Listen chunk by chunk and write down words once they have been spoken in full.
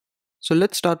So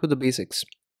let's start with the basics.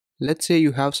 Let's say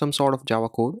you have some sort of Java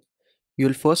code.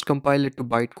 You'll first compile it to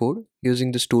bytecode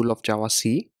using this tool of Java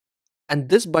C. And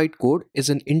this bytecode is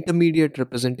an intermediate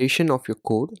representation of your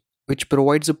code, which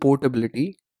provides a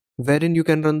portability wherein you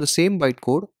can run the same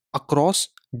bytecode across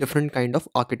different kind of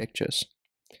architectures.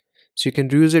 So you can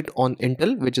use it on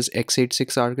Intel, which is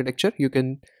x86 architecture. You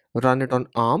can run it on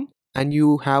ARM, and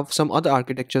you have some other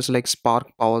architectures like Spark,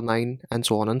 Power 9, and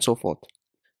so on and so forth.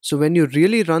 So when you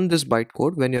really run this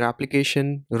bytecode, when your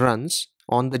application runs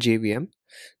on the JVM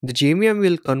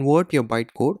will convert your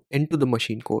bytecode into the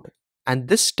machine code. And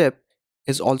this step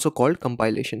is also called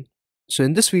compilation. So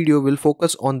in this video, we'll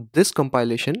focus on this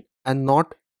compilation and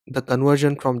not the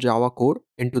conversion from Java code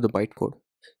into the bytecode.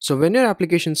 So when your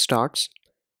application starts,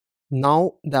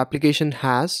 now the application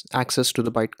has access to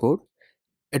the bytecode.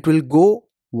 It will go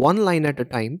one line at a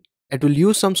time. It will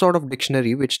use some sort of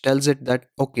dictionary which tells it that,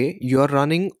 okay, you are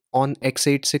running on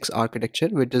x86 architecture,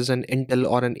 which is an Intel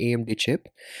or an AMD chip.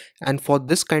 And for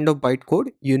this kind of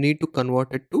bytecode, you need to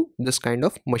convert it to this kind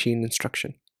of machine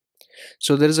instruction.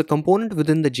 So there is a component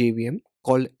within the JVM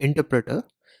called interpreter,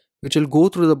 which will go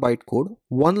through the bytecode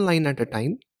one line at a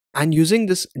time. And using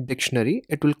this dictionary,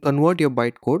 it will convert your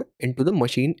bytecode into the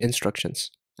machine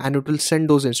instructions. And it will send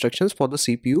those instructions for the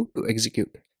CPU to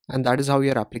execute. And that is how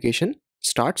your application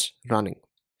starts running.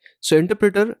 So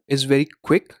interpreter is very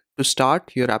quick to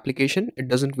start your application. It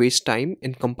doesn't waste time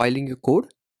in compiling your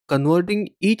code, converting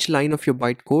each line of your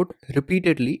bytecode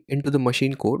repeatedly into the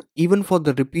machine code, even for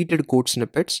the repeated code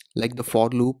snippets like the for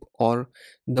loop or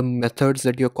the methods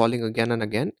that you're calling again and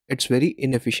again. It's very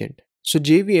inefficient. So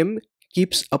JVM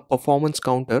keeps a performance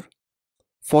counter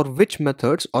for which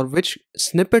methods or which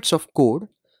snippets of code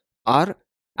are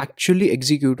actually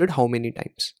executed how many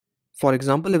times. For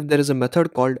example, if there is a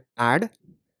method called add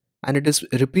and it is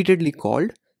repeatedly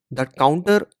called, that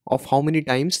counter of how many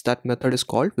times that method is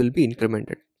called will be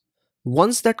incremented.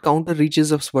 Once that counter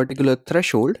reaches a particular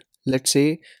threshold, let's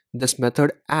say this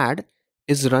method add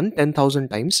is run 10,000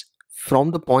 times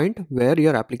from the point where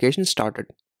your application started.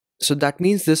 So that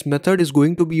means this method is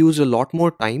going to be used a lot more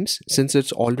times since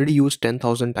it's already used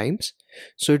 10,000 times.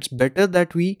 So it's better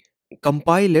that we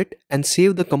compile it and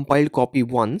save the compiled copy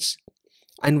once.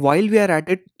 And while we are at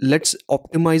it, let's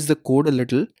optimize the code a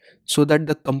little so that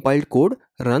the compiled code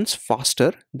runs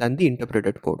faster than the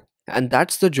interpreted code. And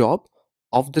that's the job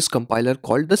of this compiler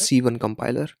called the C1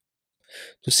 compiler.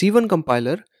 The C1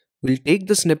 compiler will take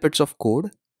the snippets of code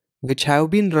which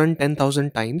have been run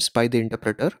 10,000 times by the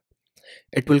interpreter.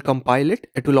 It will compile it,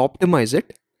 it will optimize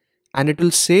it, and it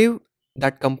will save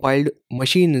that compiled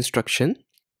machine instruction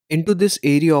into this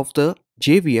area of the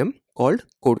JVM called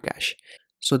code cache.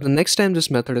 So the next time this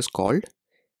method is called,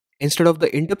 instead of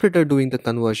the interpreter doing the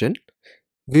conversion,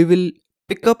 we will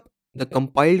pick up the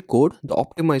compiled code, the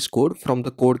optimized code from the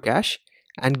code cache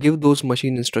and give those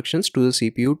machine instructions to the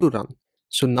CPU to run.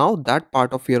 So now that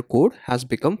part of your code has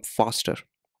become faster.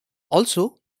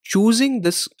 Also, choosing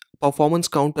this performance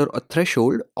counter a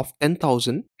threshold of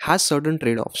 10,000 has certain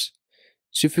trade-offs.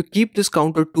 So if you keep this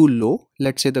counter too low,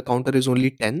 let's say the counter is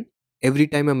only 10, every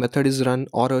time a method is run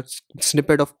or a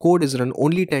snippet of code is run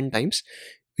only 10 times,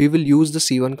 we will use the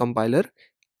C1 compiler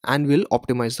and will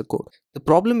optimize the code. The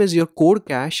problem is your code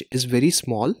cache is very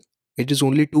small. It is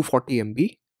only 240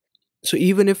 MB. So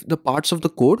even if the parts of the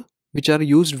code which are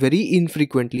used very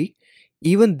infrequently,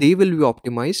 even they will be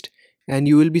optimized, and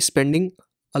you will be spending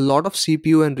a lot of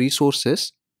CPU and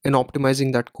resources in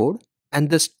optimizing that code. And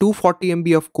this 240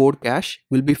 MB of code cache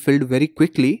will be filled very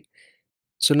quickly.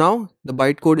 So now the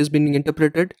bytecode is being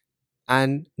interpreted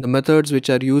and the methods which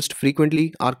are used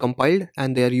frequently are compiled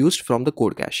and they are used from the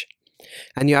code cache.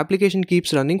 And your application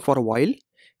keeps running for a while,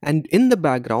 and in the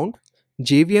background,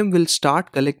 JVM will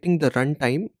start collecting the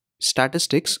runtime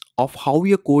statistics of how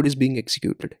your code is being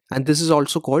executed. And this is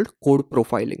also called code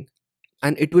profiling.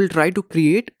 And it will try to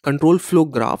create control flow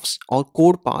graphs or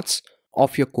code paths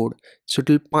of your code. So it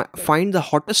will find the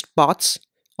hottest paths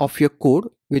of your code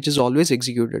which is always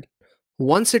executed.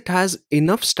 Once it has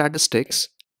enough statistics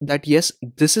that yes,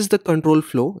 this is the control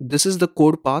flow, this is the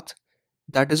code path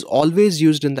that is always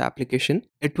used in the application,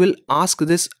 it will ask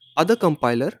this other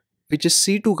compiler, which is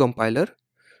C2 compiler,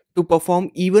 to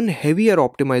perform even heavier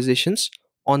optimizations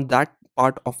on that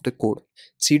part of the code.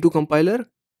 C2 compiler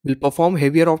will perform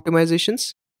heavier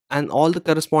optimizations, and all the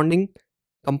corresponding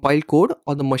compiled code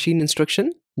or the machine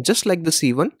instruction, just like the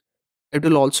C1, it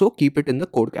will also keep it in the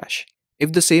code cache.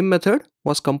 If the same method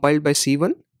was compiled by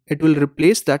C1, it will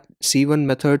replace that C1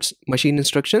 method's machine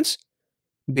instructions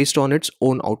based on its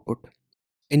own output.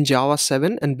 In Java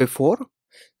 7 and before,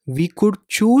 we could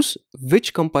choose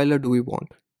which compiler do we want.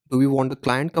 Do we want the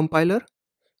client compiler,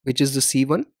 which is the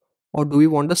C1, or do we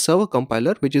want the server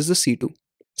compiler, which is the C2?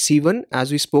 C1,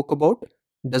 as we spoke about,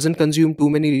 doesn't consume too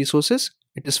many resources.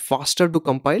 It is faster to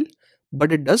compile,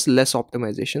 but it does less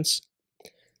optimizations.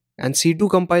 And C2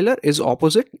 compiler is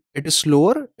opposite. It is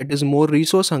slower, it is more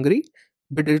resource hungry,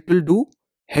 but it will do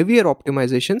heavier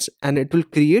optimizations and it will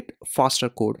create faster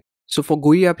code. So for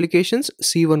GUI applications,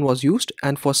 C1 was used,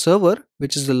 and for server,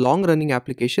 which is the long running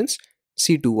applications,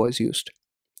 C2 was used.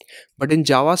 But in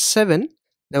Java 7,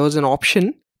 there was an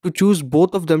option to choose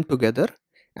both of them together,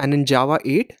 and in Java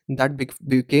 8, that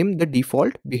became the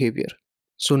default behavior.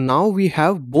 So now we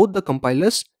have both the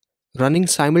compilers running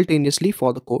simultaneously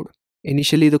for the code.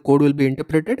 Initially, the code will be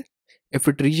interpreted. If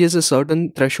it reaches a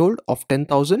certain threshold of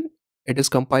 10,000, it is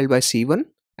compiled by C1.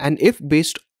 And if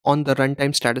based on the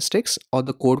runtime statistics or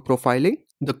the code profiling,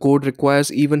 the code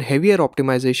requires even heavier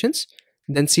optimizations,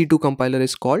 then C2 compiler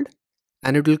is called,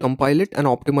 and it will compile it and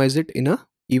optimize it in a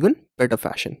even better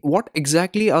fashion. What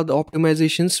exactly are the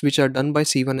optimizations which are done by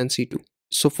C1 and C2?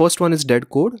 So first one is dead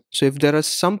code. So if there is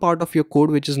some part of your code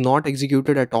which is not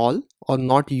executed at all or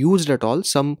not used at all,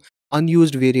 some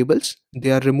unused variables,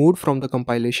 they are removed from the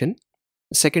compilation.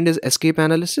 Second is escape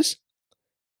analysis,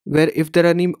 where if there are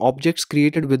any objects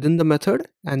created within the method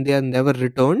and they are never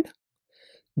returned,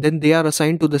 then they are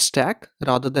assigned to the stack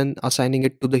rather than assigning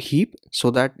it to the heap,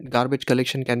 so that garbage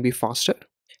collection can be faster.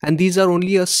 And these are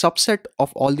only a subset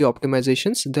of all the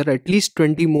optimizations. There are at least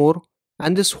 20 more,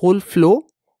 and this whole flow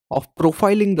of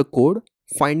profiling the code,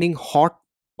 finding hot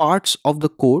parts of the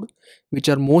code which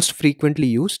are most frequently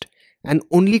used, and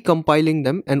only compiling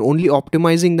them and only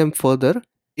optimizing them further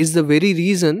is the very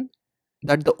reason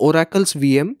that the Oracle's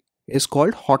VM is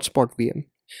called hotspot VM.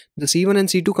 The C1 and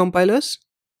C2 compilers,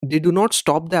 they do not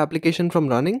stop the application from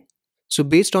running. So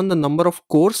based on the number of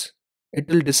cores, it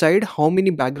will decide how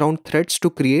many background threads to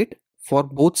create for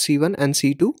both C1 and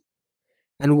C2.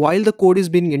 And while the code is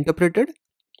being interpreted,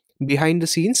 behind the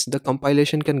scenes, the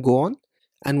compilation can go on.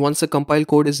 And once the compiled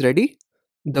code is ready,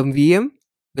 the VM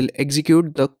will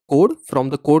execute the code from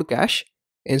the code cache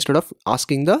instead of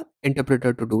asking the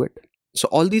interpreter to do it. So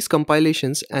all these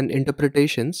compilations and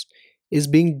interpretations is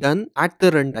being done at the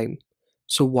runtime.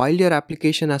 So while your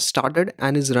application has started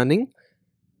and is running,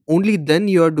 only then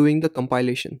you are doing the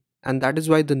compilation. And that is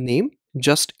why the name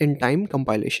just-in-time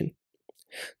compilation.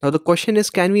 Now the question is,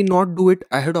 can we not do it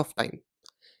ahead of time?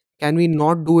 Can we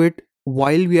not do it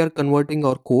while we are converting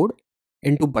our code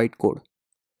into bytecode?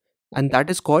 And that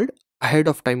is called ahead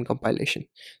of time compilation.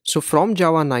 So from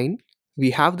Java 9,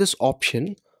 we have this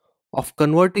option of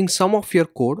converting some of your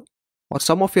code or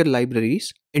some of your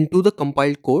libraries into the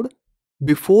compiled code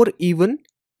before even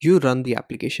you run the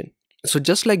application. So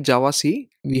just like Java C,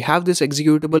 we have this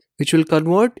executable which will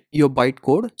convert your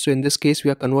bytecode. So in this case,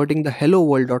 we are converting the hello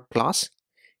world.class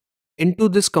into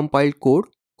this compiled code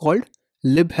called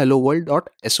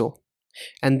libhelloworld.so.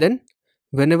 And then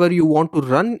whenever you want to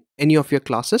run any of your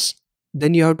classes,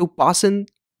 then you have to pass in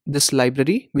this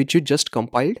library which you just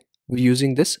compiled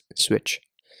using this switch.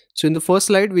 So in the first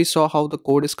slide, we saw how the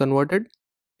code is converted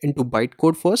into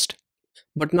bytecode first.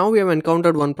 But now we have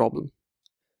encountered one problem.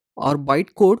 Our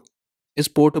bytecode is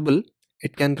portable.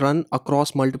 It can run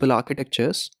across multiple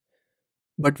architectures.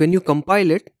 But when you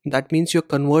compile it, that means you're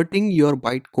converting your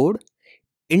bytecode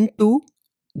into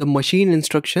the machine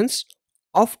instructions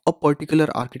of a particular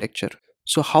architecture.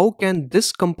 So how can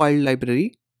this compiled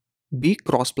library be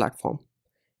cross-platform?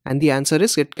 And the answer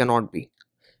is it cannot be.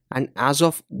 And as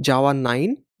of Java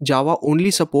 9, Java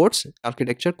only supports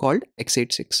architecture called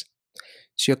x86.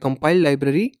 So your compiled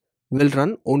library will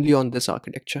run only on this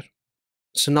architecture.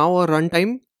 So now our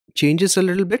runtime changes a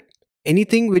little bit.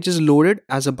 Anything which is loaded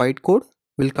as a bytecode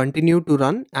will continue to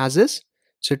run as is.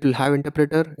 So it will have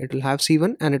interpreter, it will have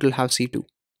C1 and it will have C2.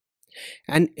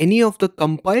 And any of the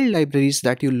compiled libraries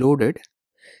that you loaded,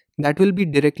 that will be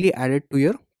directly added to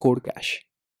your code cache.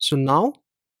 So now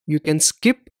you can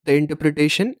skip the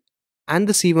interpretation and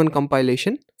the C1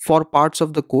 compilation for parts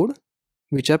of the code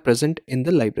which are present in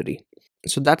the library.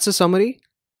 So that's a summary.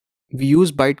 We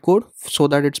use bytecode so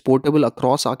that it's portable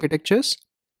across architectures.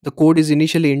 The code is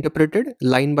initially interpreted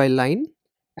line by line,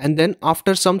 and then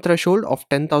after some threshold of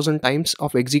 10,000 times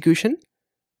of execution,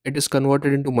 it is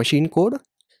converted into machine code.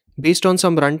 Based on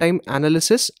some runtime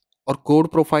analysis or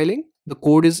code profiling, the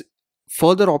code is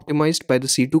further optimized by the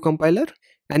C2 compiler.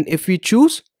 And if we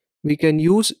choose, we can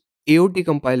use AOT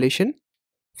compilation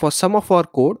for some of our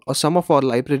code or some of our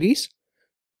libraries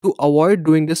to avoid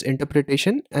doing this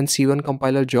interpretation and C1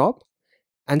 compiler job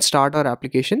and start our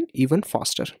application even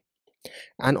faster.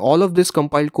 And all of this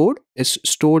compiled code is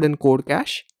stored in code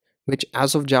cache, which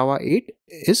as of Java 8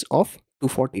 is of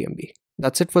 240 MB.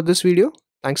 That's it for this video.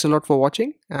 Thanks a lot for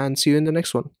watching and see you in the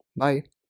next one. Bye.